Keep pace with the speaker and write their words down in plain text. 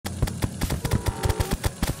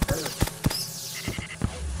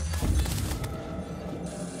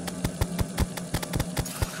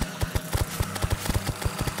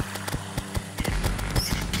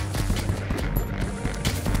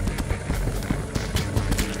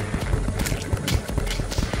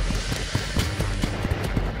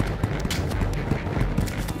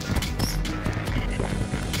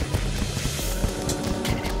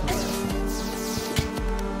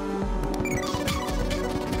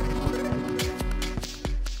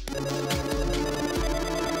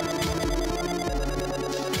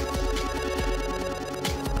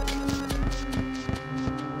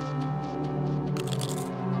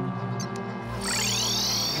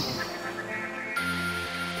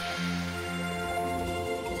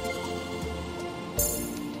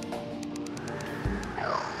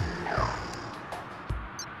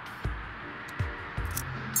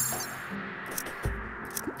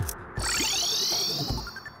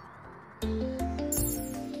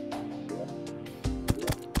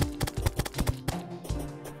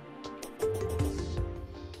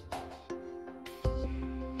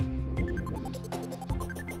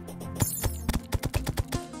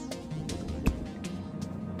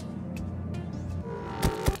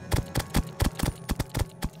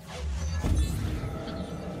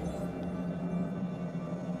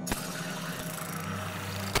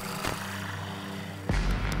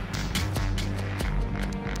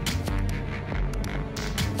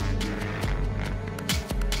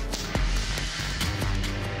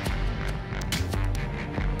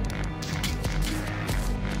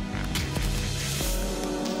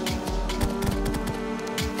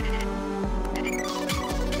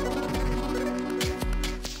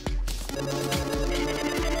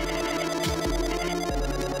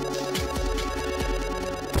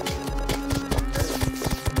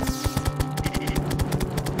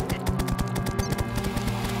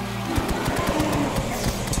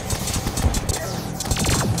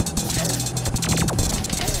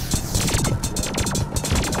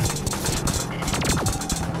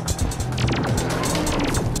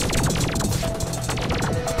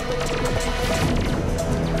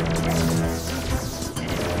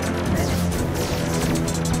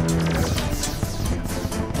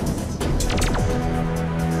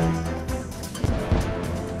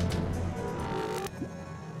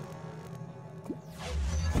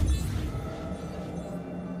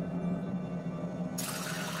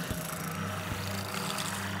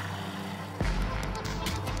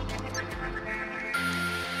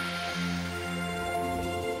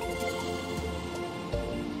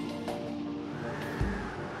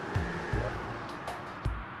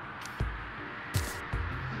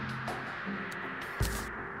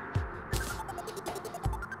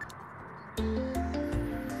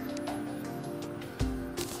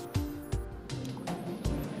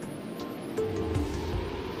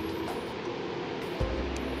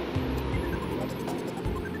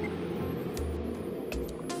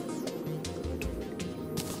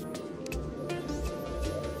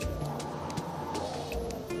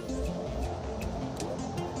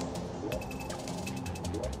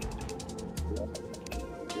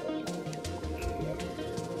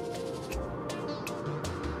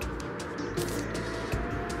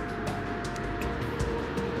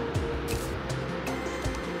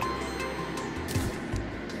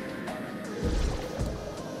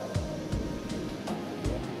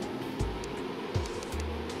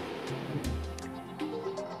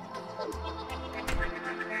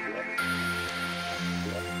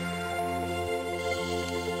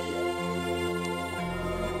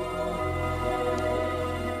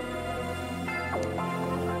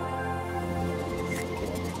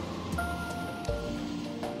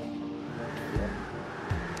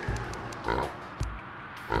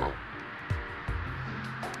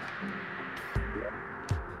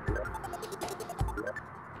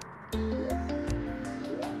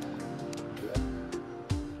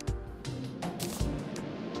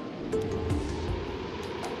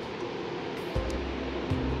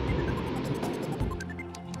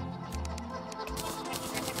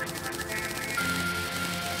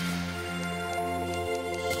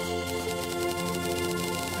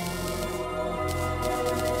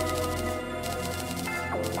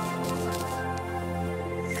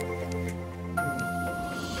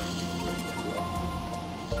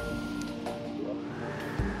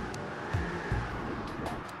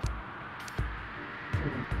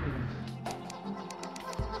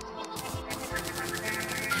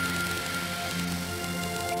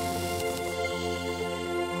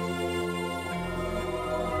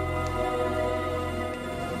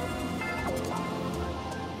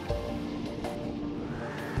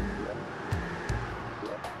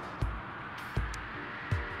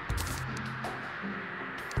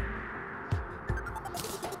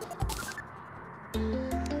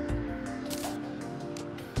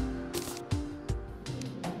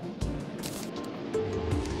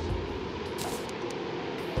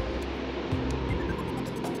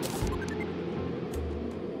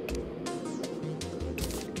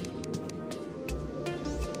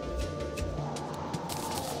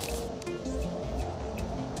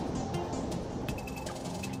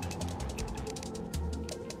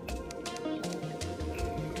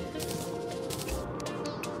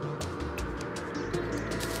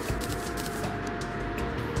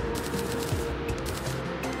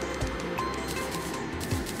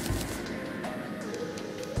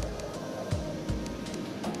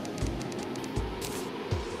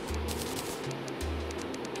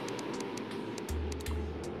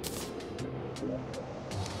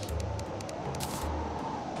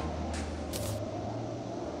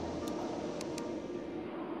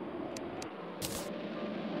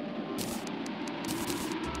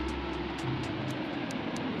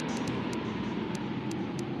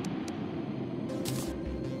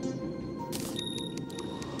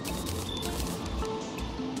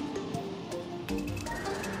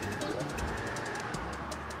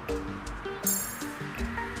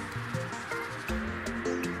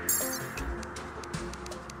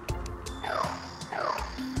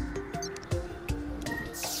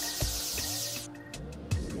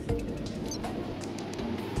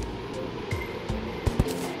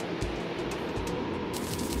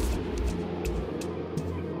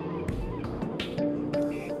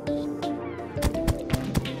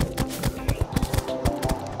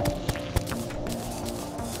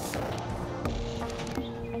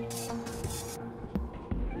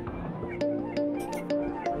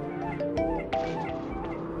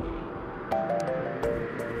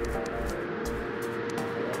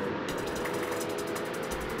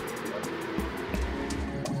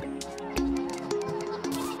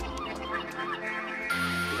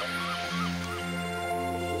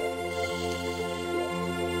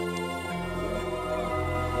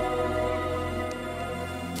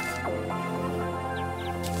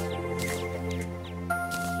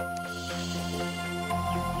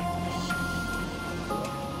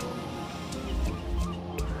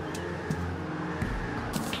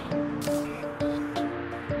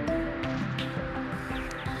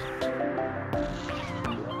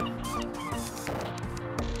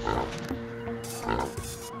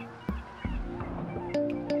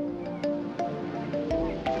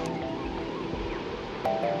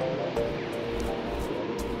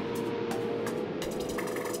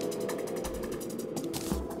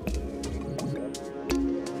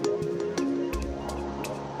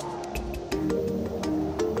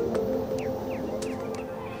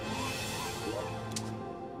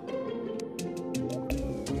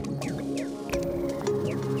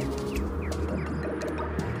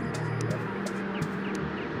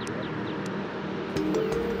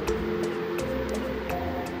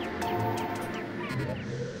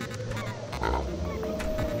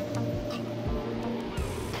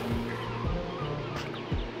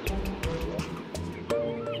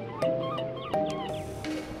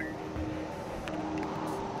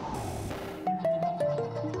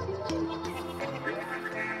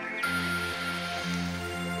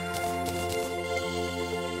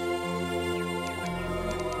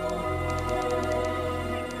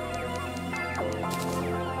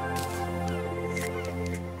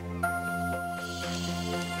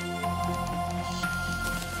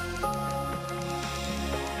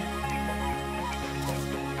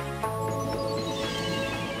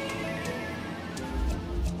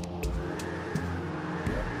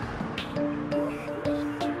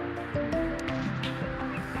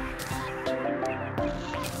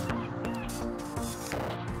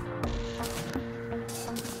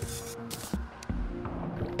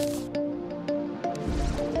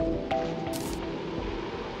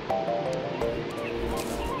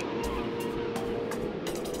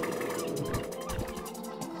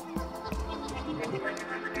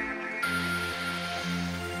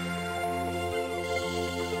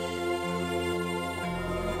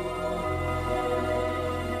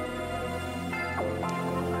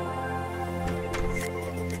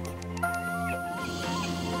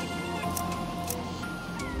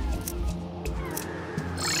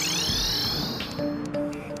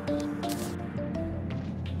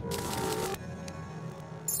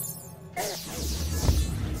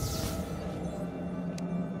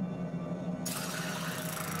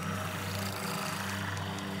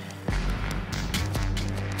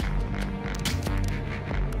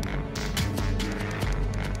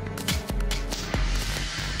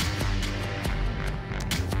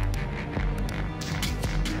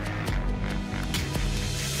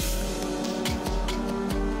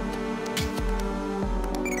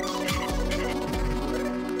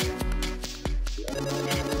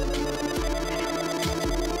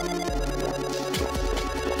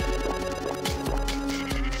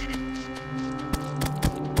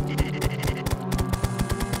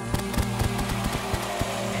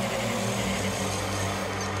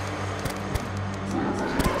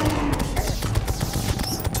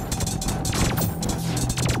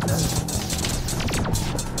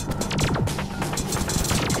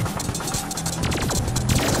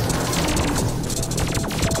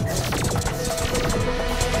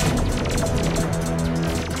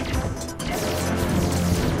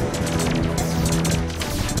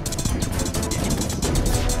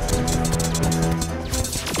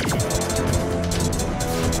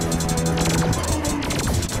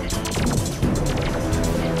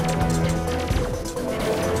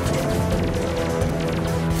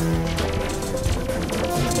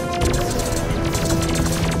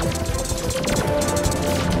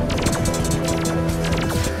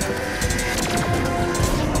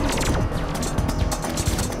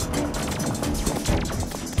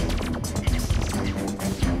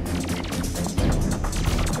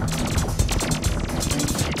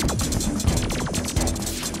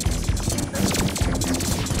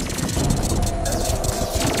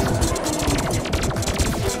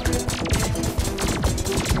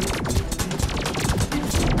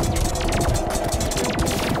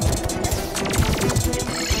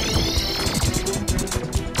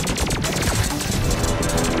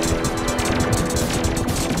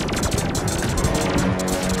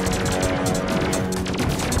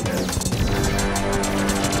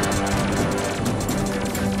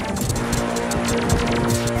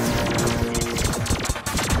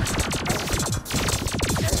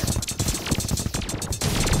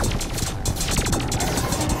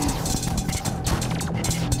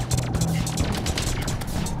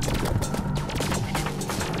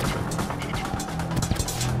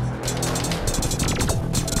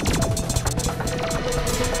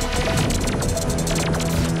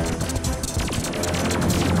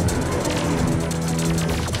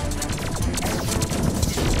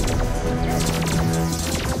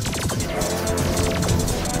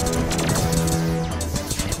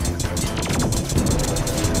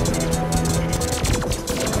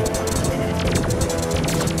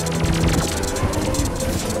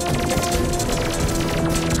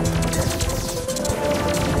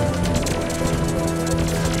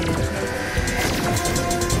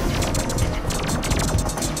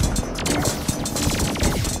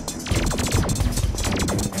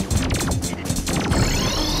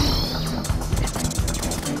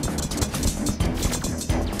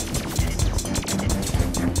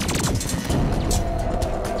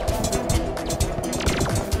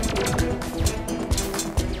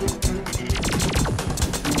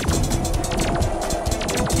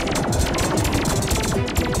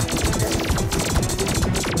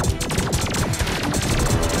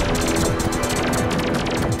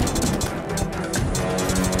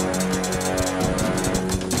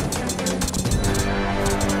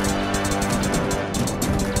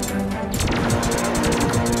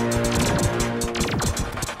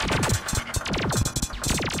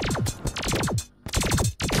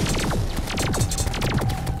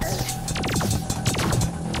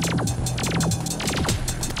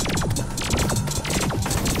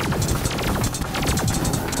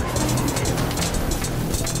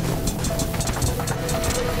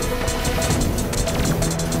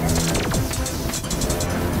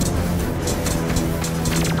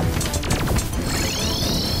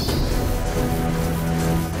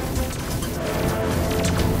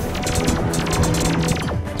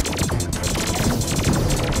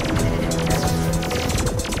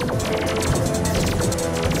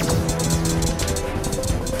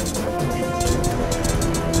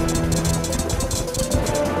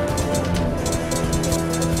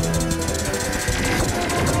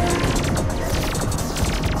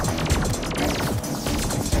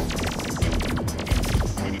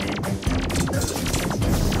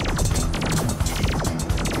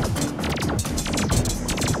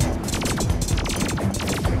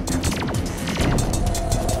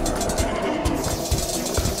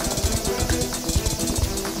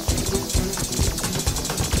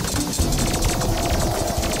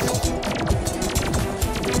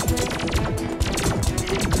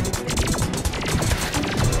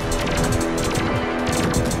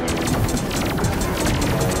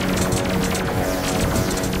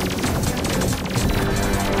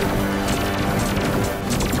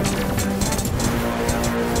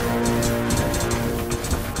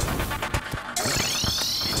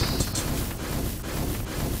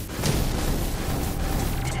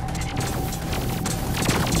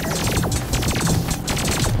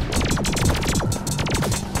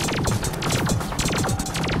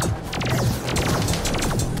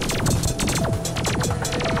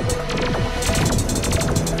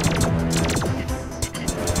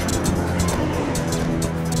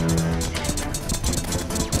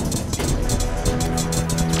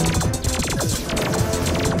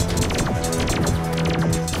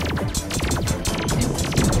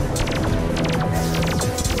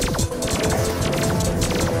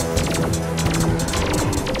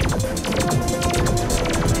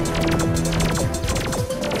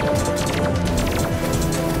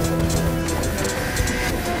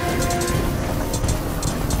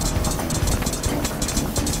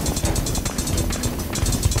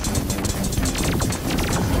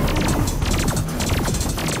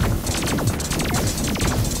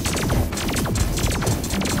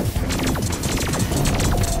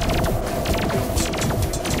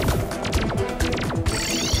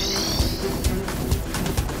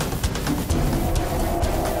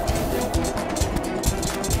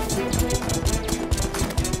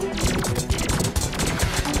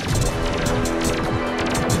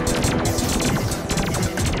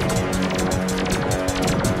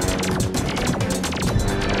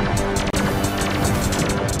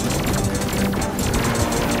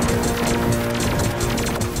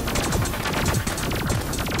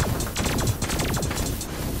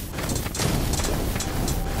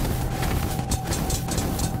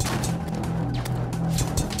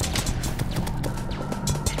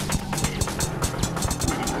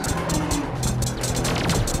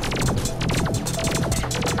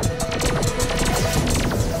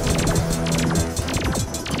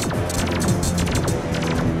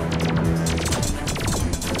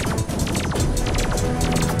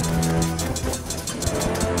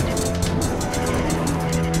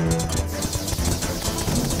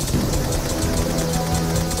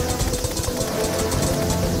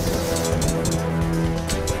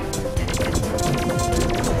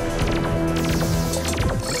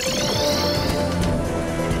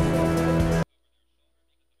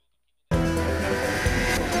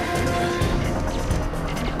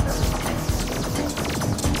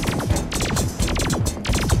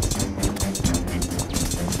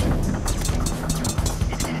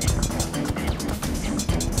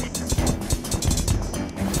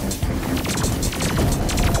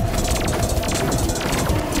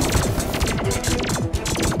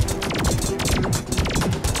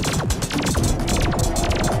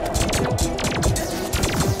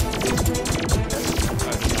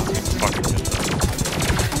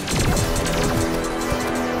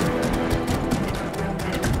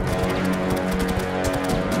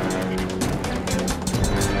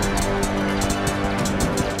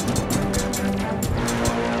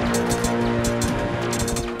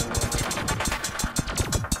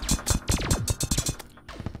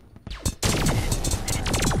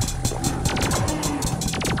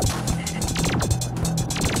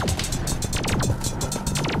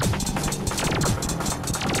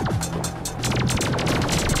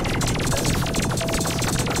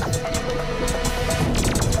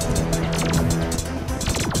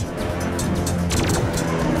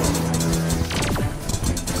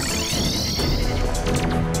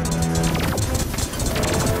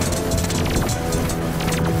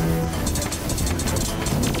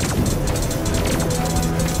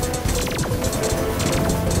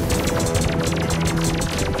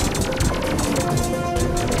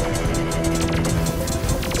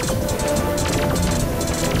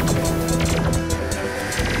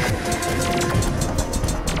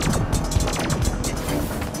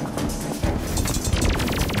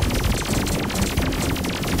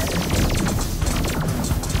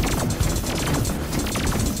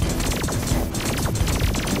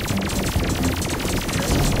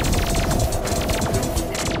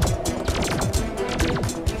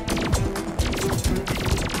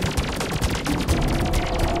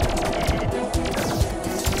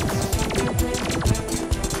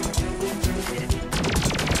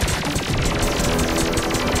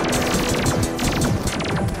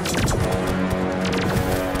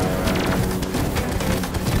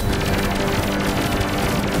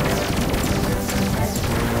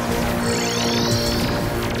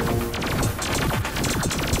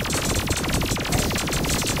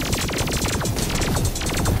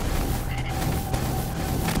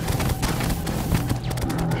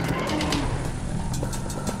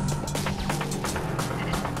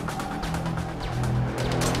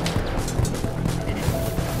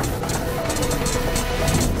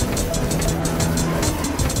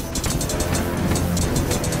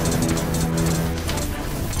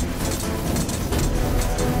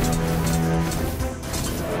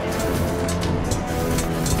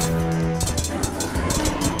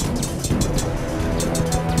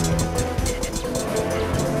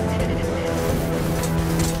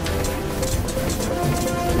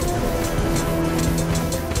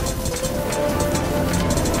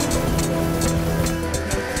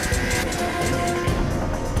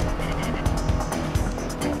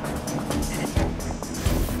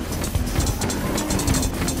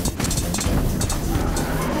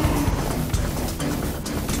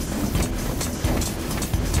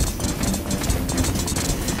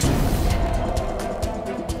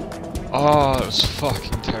Oh, that was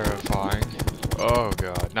fucking terrifying. Oh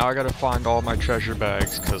god. Now I gotta find all my treasure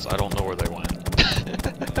bags because I don't know where they went.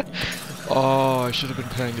 Oh, I should have been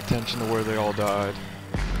paying attention to where they all died.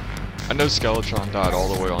 I know Skeletron died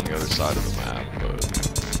all the way on the other side of the map, but...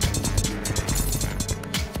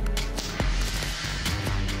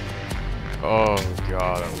 Oh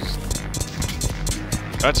god, that was...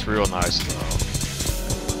 That's real nice though.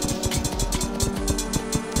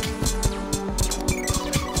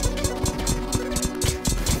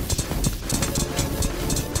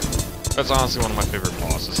 That's honestly one of my favorite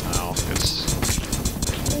bosses now. It's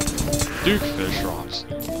Duke Fishron's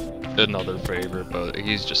another favorite, but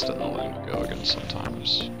he's just annoying to go against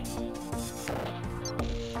sometimes.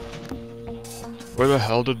 Where the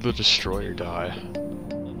hell did the Destroyer die?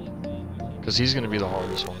 Because he's going to be the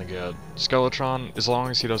hardest one to get. Skeletron, as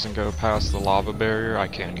long as he doesn't go past the lava barrier, I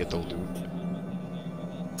can get the loot.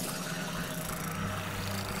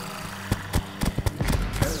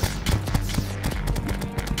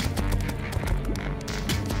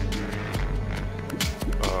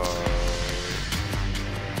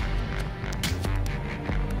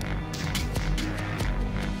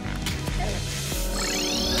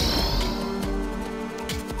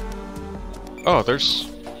 Oh, there's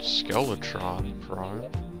Skeletron Prime.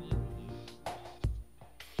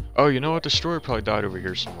 Oh, you know what? Destroyer probably died over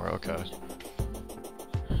here somewhere. Okay.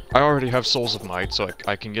 I already have Souls of Might, so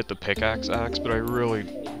I can get the pickaxe axe, but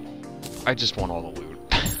I just want all the loot.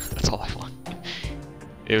 That's all I want.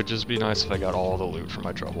 It would just be nice if I got all the loot for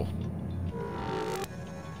my trouble.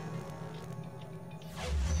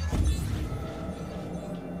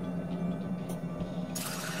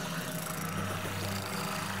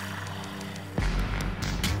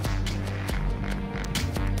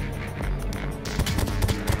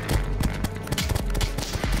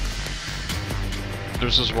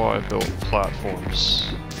 This is why I built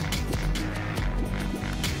platforms.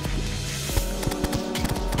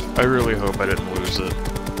 I really hope I didn't lose it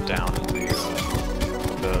down in the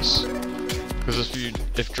abyss. Because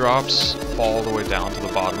if drops fall all the way down to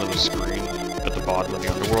the bottom of the screen, at the bottom of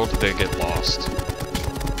the underworld, they get lost.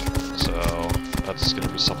 So that's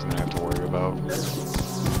gonna be something I have to worry about.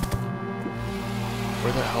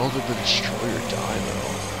 Where the hell did the Destroyer die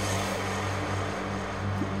though?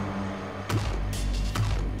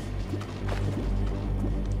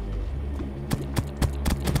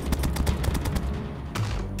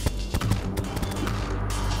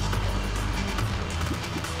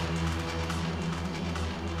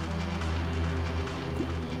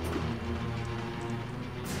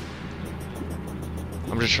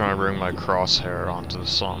 I'm just trying to bring my crosshair onto the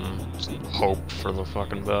sun and hope for the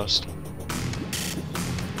fucking best.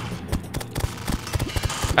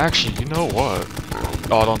 Actually, you know what?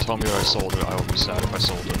 Oh, don't tell me I sold it. I would be sad if I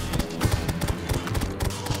sold it.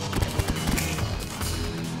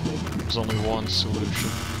 There's only one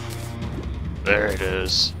solution. There it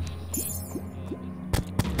is.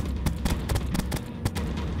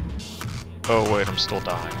 Oh wait, I'm still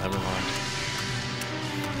dying. Never mind.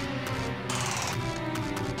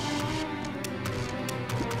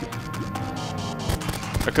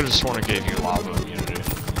 I could have sworn it gave you lava immunity,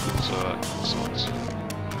 so that sucks.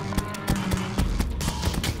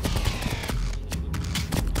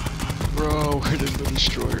 Bro, where did the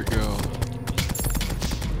Destroyer go?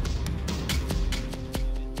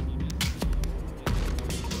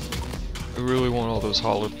 I really want all those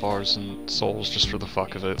hollowed bars and souls just for the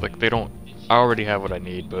fuck of it. Like, they don't... I already have what I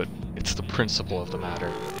need, but it's the principle of the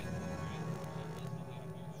matter.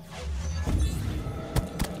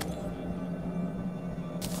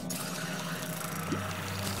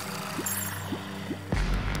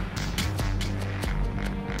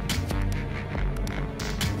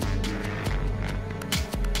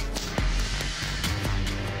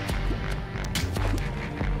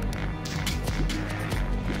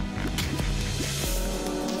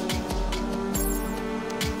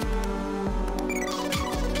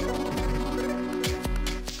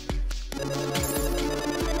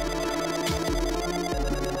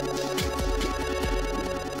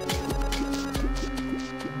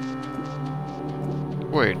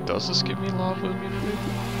 Wait, does this give me lava immunity?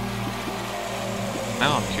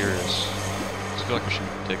 Now I'm curious. I feel like I should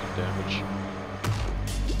be taking damage.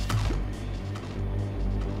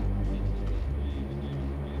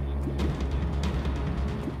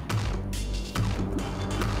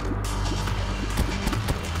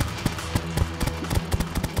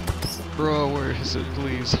 Bro, where is it,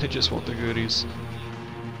 please? I just want the goodies.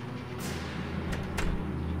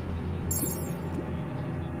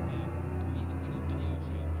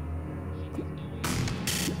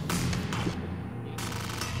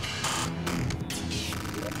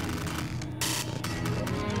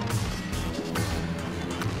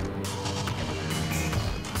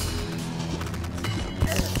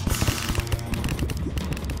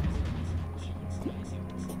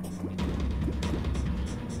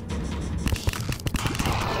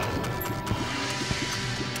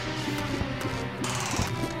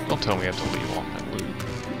 Don't tell me I have to leave all my loot.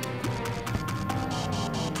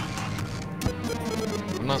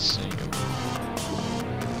 I'm not seeing it.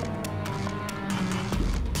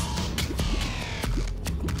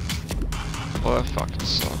 Well, that fucking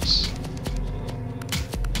sucks.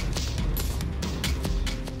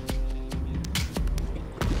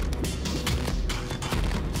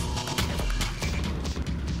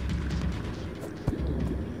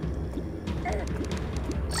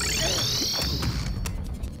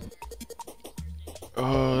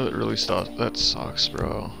 It really sucks. That sucks,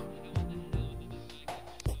 bro.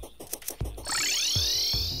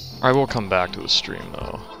 I will come back to the stream,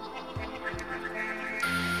 though.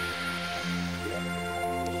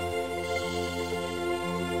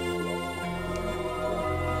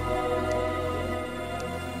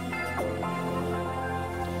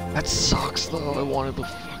 That sucks, though. I wanted the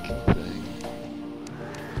fucking thing.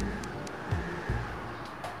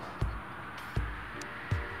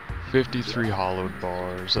 $53 hollowed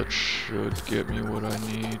bars. That should get me what I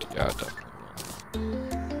need. Yeah, definitely.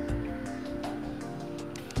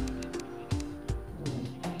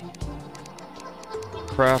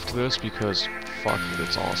 Craft this because fuck it,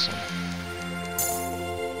 it's awesome.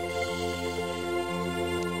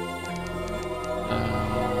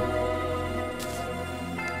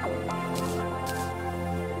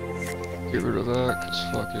 Get rid of that, cause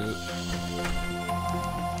fuck it.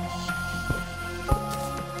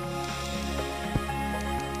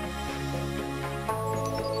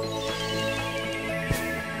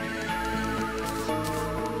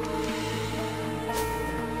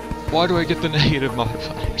 Why do I get the negative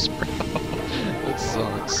modifiers, bro? That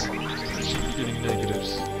sucks. I should be getting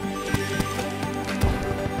negatives.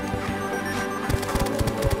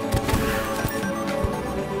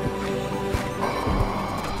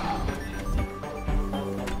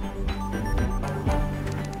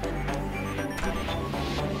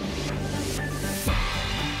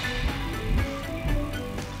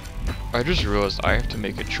 I just realized I have to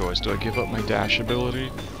make a choice. Do I give up my dash ability?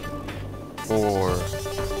 Or...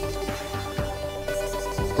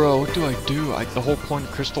 Bro, what do I do? The whole point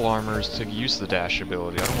of Crystal Armor is to use the dash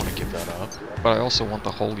ability. I don't want to give that up. But I also want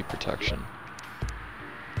the Holy Protection.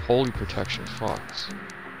 Holy Protection fucks.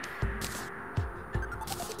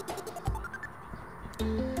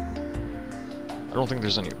 I don't think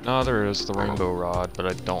there's any... No, there is the Rainbow Rod, but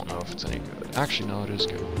I don't know if it's any good. Actually, no, it is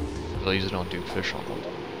good. I usually don't do fish on them.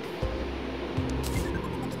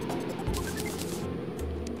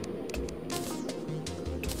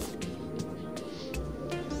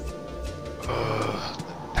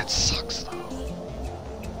 That sucks though.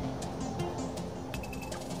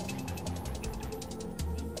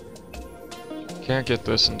 Can't get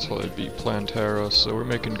this until I beat Plantera, so we're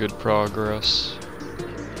making good progress.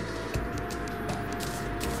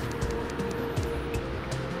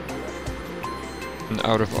 And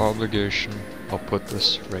out of obligation, I'll put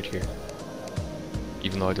this right here.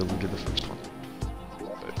 Even though I deleted the first one.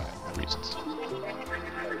 But I have reasons.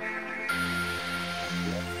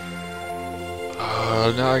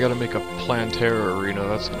 Now I gotta make a Plantera arena,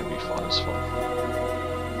 that's gonna be fun as fuck.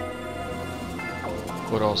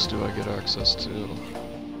 What else do I get access to?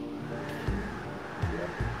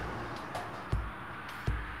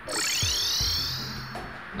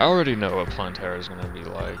 I already know what Plantera is gonna be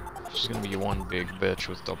like. She's gonna be one big bitch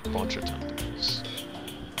with a bunch of tentacles.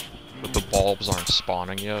 But the bulbs aren't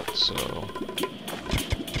spawning yet, so...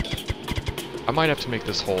 I might have to make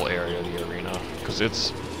this whole area the arena, because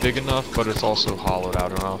it's big enough, but it's also hollowed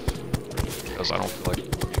out enough. Because I don't feel like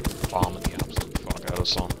bombing the absolute fuck out of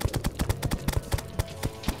some.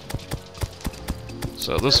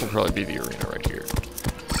 So this will probably be the arena right here.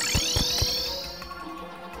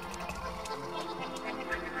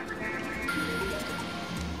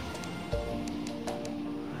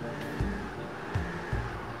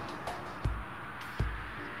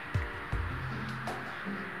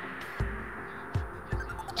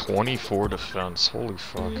 .24 defense, holy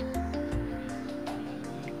fuck.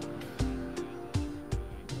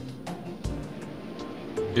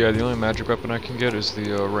 Yeah, the only magic weapon I can get is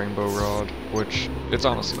the Rainbow Rod, which, it's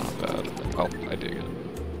honestly not bad. Oh, I dig it.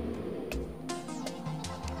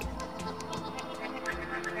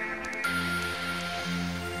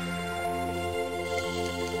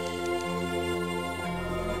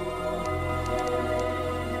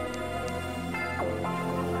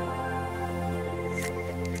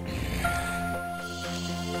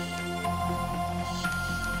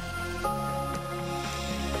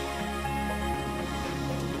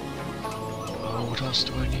 What else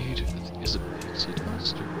do I need? Is it Pixie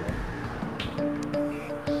Dust?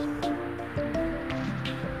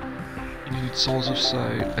 You need Souls of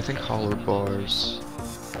Sight. I think Hollowed Bars.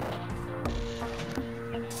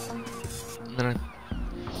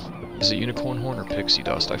 Is it unicorn horn or pixie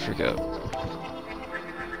dust? I forget.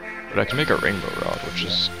 But I can make a rainbow rod, which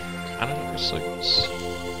is kind of nice, I guess.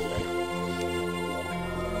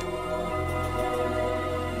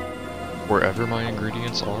 Wherever my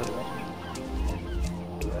ingredients are.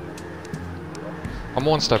 I'm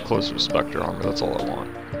one step closer to Spectre Armor, that's all I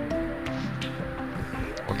want.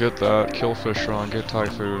 I'll get that, kill Fishron, get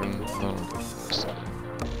Typhoon,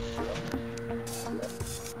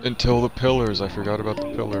 until the pillars, I forgot about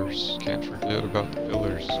the pillars. Can't forget about the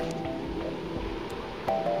pillars.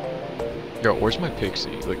 Yo, where's my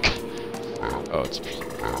pixie? Like, oh, it's...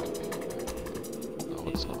 No,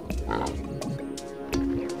 it's not.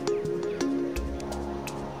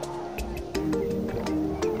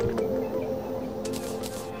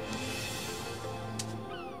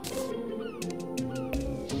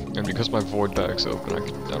 And because my void bag's open, I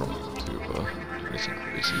don't need to do anything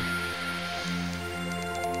crazy.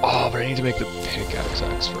 Oh, but I need to make the pickaxe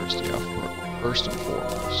axe first, yeah, first and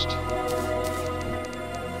foremost.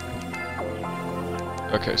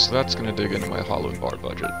 Okay, so that's gonna dig into my hollowed bar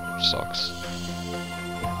budget, which sucks.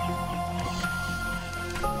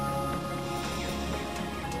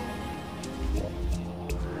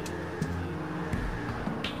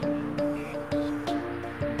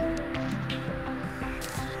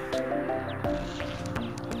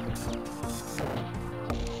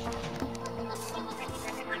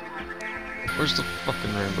 Where's the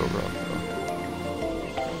fucking rainbow rod, bro?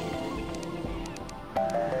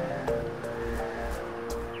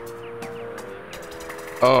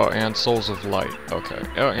 Oh, and souls of light. Okay.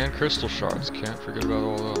 Oh, and crystal shards. Can't forget about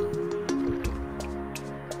all of them.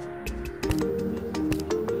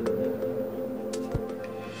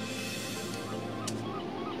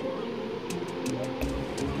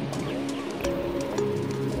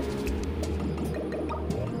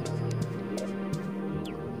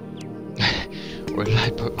 Where did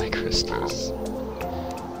I put my crystals?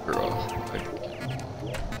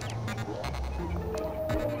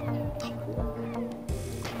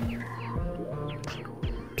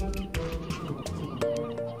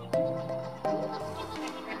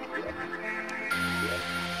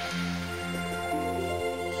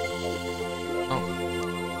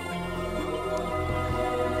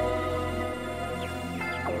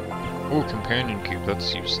 Ooh, companion cube,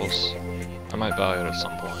 that's useless. I might buy it at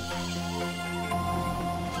some point.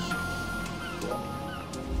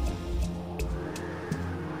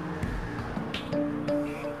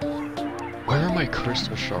 Where are my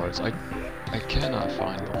crystal shards? I cannot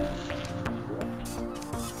find them.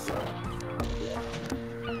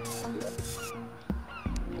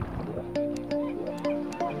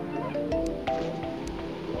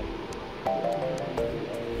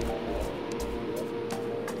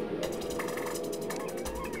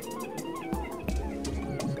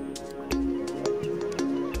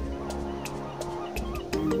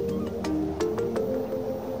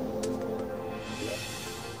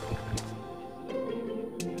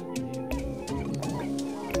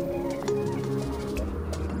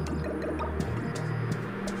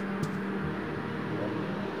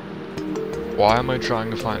 Why am I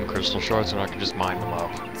trying to find crystal shards when I can just mine them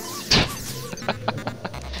up?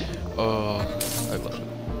 I love it.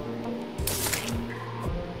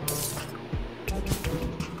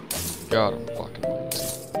 God, I'm fucking lazy.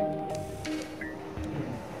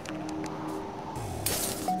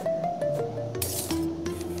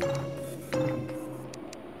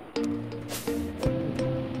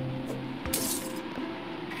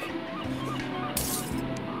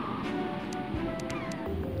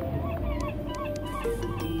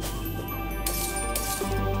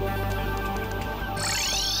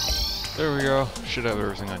 There we go. Should have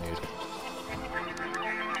everything I need.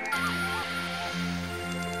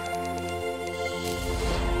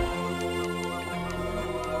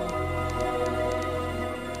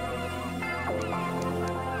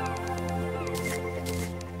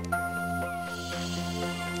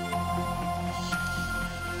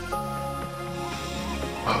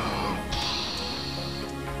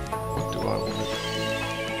 What do I want to do?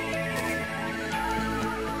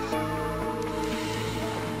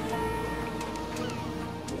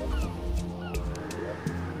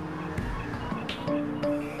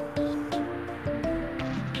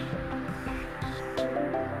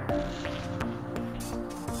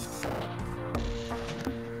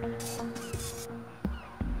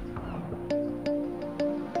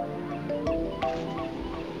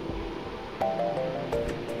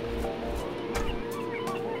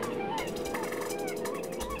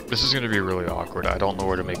 This is going to be really awkward. I don't know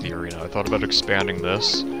where to make the arena. I thought about expanding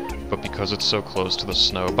this, but because it's so close to the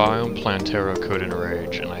snow biome, Plantera could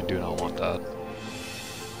enrage, and I do not want that.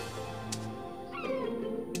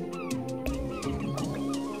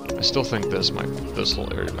 I still think this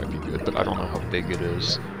whole area might be good, but I don't know how big it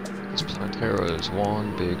is. This Plantera is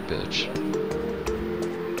one big bitch.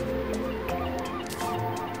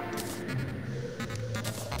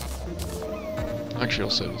 Actually,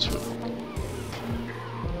 I'll say this for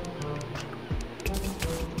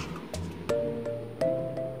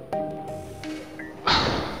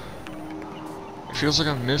It feels like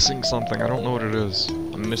I'm missing something. I don't know what it is.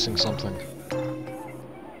 I'm missing something.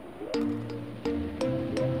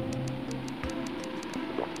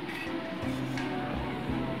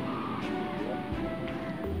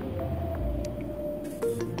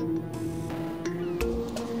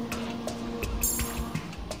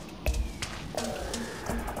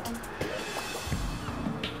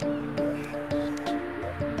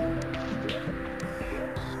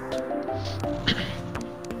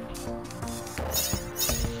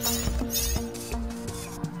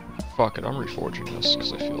 Fuck it, I'm reforging this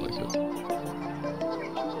because I feel like it.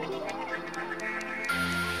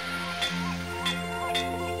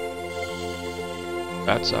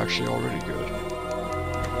 That's actually already good.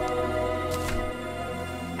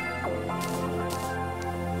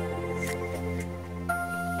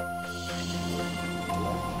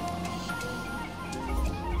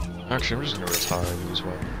 Actually, I'm just gonna retire these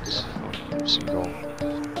weapons. Seagull.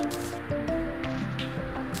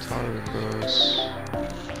 Retire this.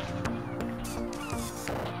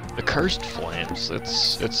 The Cursed Flames,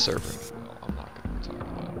 it's serving well. I'm not gonna retire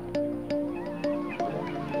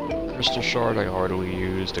that. Crystal Shard I hardly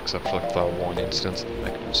used, except for like the one instance in the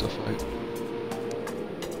MECHDUSSY fight.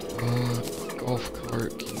 Golf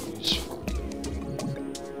cart keys.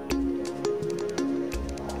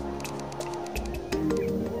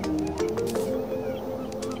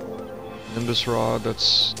 Nimbus Rod,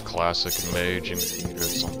 that's classic in Mage, and you need it at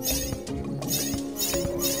some point.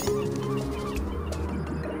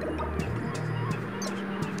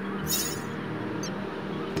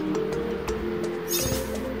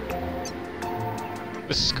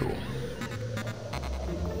 This is cool.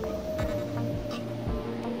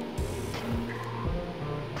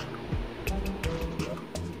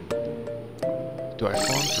 Do I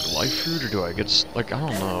farm for life food or do I get like I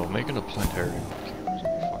don't know, making a planetary.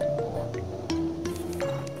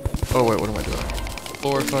 Oh wait, what am I doing?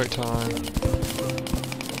 Floor fight time.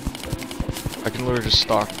 I can literally just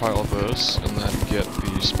stockpile this and then get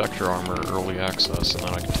the Spectre armor early access and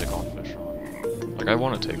then I can take on Fishron. Like I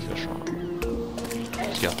want to take Fishron.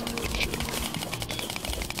 Yeah, shit.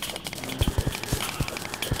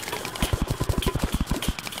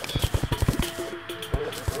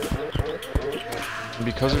 And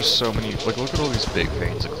because there's so many, like, look at all these big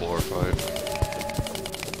veins of Glorified.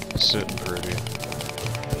 Sitting pretty.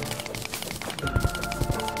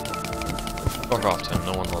 Fuck off, Tim.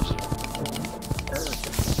 No one loves you.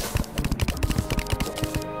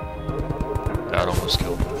 That almost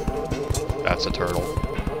killed me. That's a turtle.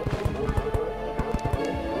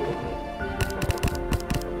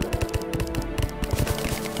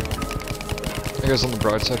 I guess on the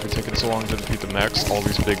bright side, for taking so long to defeat the mechs, all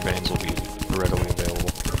these big veins will be readily available.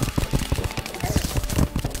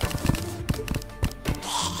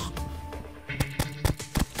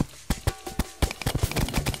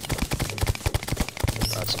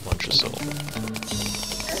 That's a bunch of silver.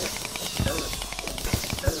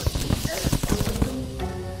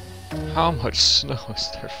 How much snow is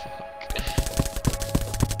there? Fuck.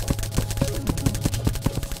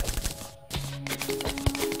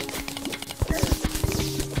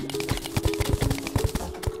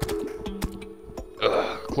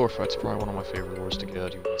 Glorifight's probably one of my favorite wars to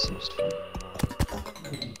get, even though it's the most fun.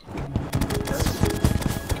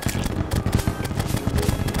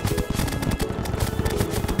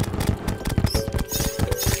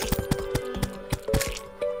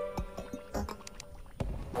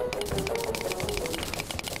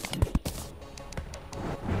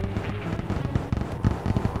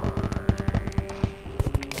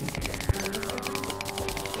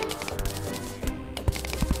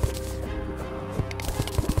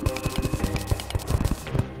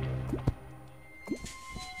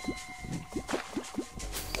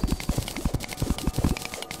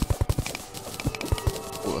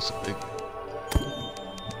 That's a big.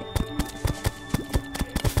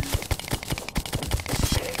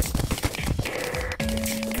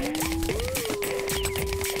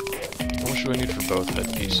 How much do I need for both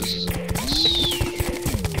headpieces? Is it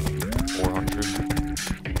 400?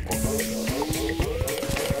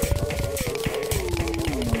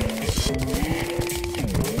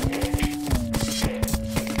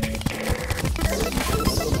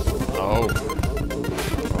 Oh.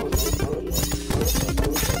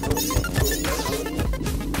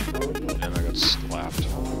 And I got slapped.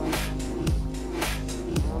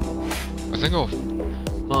 think I'll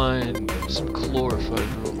mine some chlorophyte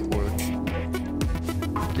real quick.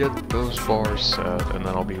 Get those bars set, and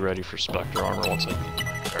then I'll be ready for Spectre armor once I beat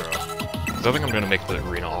Terra. Because I think I'm gonna make the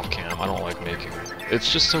arena off cam. I don't like making it.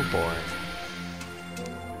 It's just so boring.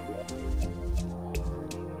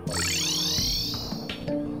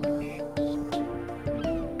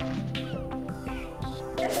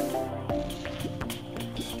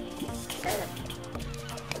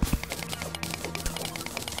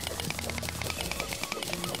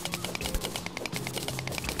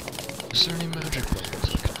 Is there any magic weapons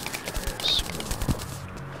I can use?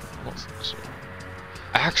 I don't think so.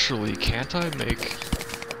 Actually, can't I make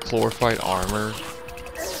chlorophyte armor,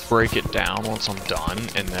 break it down once I'm done,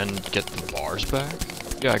 and then get the bars back?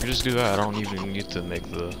 Yeah, I could just do that. I don't even need to make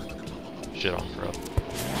the shit on prep. So,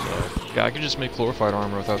 yeah, I could just make chlorophyte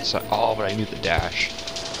armor without oh, but I need the dash.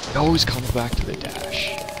 It always comes back to the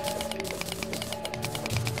dash.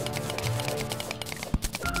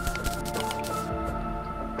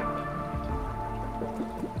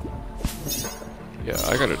 Yeah,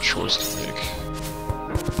 I got a choice to make.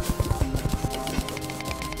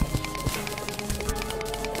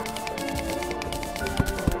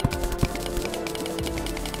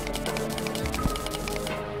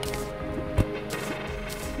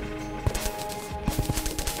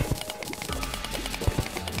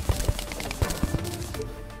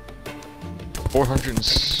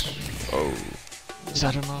 Oh, is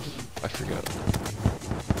that enough? I forget.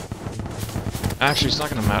 Actually, it's not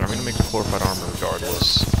gonna matter. I'm gonna make the chlorophyte armor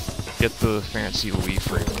regardless. Get the fancy leaf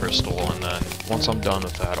ring crystal, and then once I'm done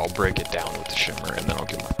with that, I'll break it down with the shimmer, and then I'll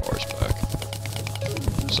get my bars back.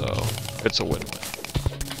 So, it's a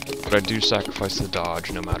win-win. But I do sacrifice the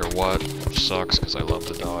dodge no matter what, which sucks because I love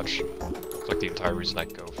the dodge. It's like the entire reason I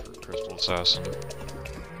go for Crystal Assassin.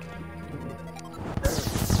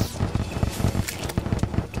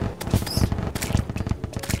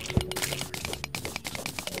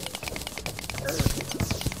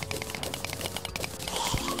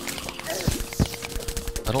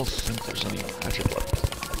 I don't think there's any magic weapons in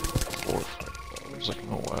the fight, though. There's like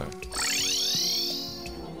no way.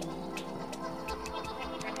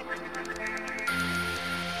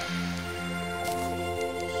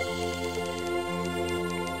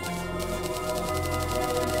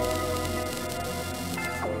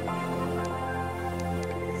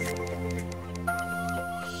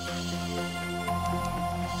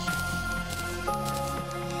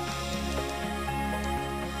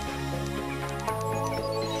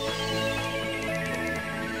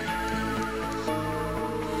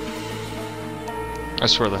 I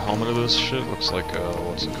swear the helmet of this shit looks like,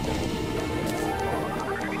 what's it called?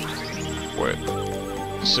 Wait.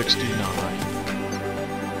 69.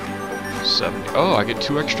 70. Oh, I get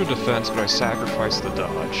 2 extra defense, but I sacrifice the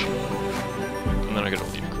dodge. And then I get a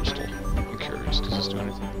leaf crystal. I'm curious, does this do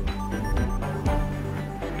anything?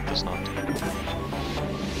 It does not do anything.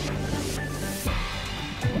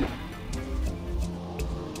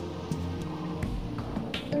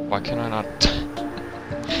 Why can I not...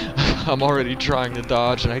 I'm already trying to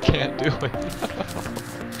dodge and I can't do it.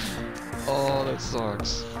 Oh, that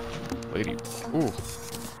sucks. Lady. Ooh.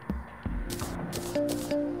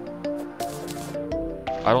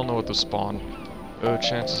 I don't know what the spawn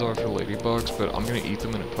chances are for ladybugs, but I'm gonna eat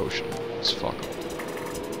them in a potion. Let's fuck them.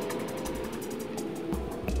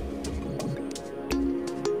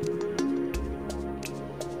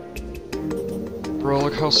 Bro,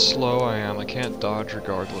 look how slow I am. I can't dodge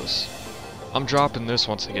regardless. I'm dropping this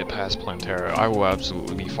once I get past Plantera. I will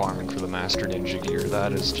absolutely be farming for the Master Ninja gear.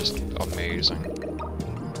 That is just amazing.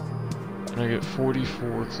 And I get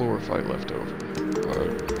 44 chlorophyte left over.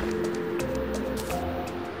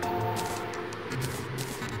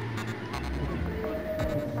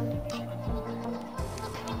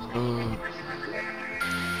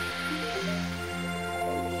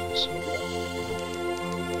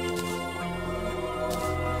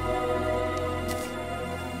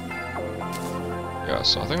 Yeah,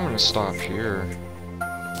 so I think I'm gonna stop here.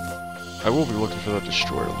 I will be looking for that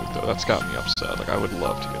destroyer loot though. That's got me upset. Like, I would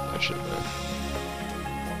love to get that shit back.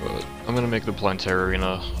 But I'm gonna make the Plantera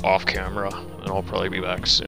arena off camera, and I'll probably be back soon.